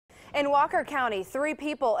In Walker County, 3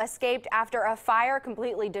 people escaped after a fire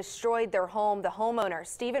completely destroyed their home. The homeowner,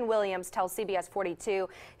 Stephen Williams, tells CBS 42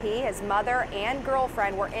 he, his mother, and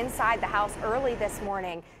girlfriend were inside the house early this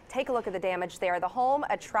morning. Take a look at the damage there. The home,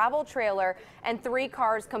 a travel trailer, and 3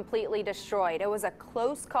 cars completely destroyed. It was a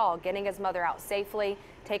close call getting his mother out safely.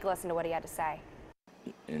 Take a listen to what he had to say.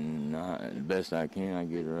 And the best I can, I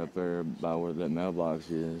get her up there by where that mailbox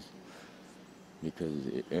is, because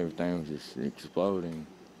everything was just exploding.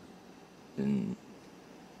 And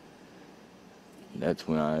that's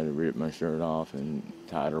when I had to rip my shirt off and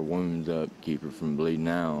tied her wounds up, keep her from bleeding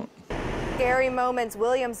out. Scary moments.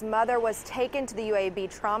 Williams' mother was taken to the UAB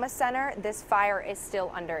Trauma Center. This fire is still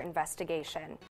under investigation.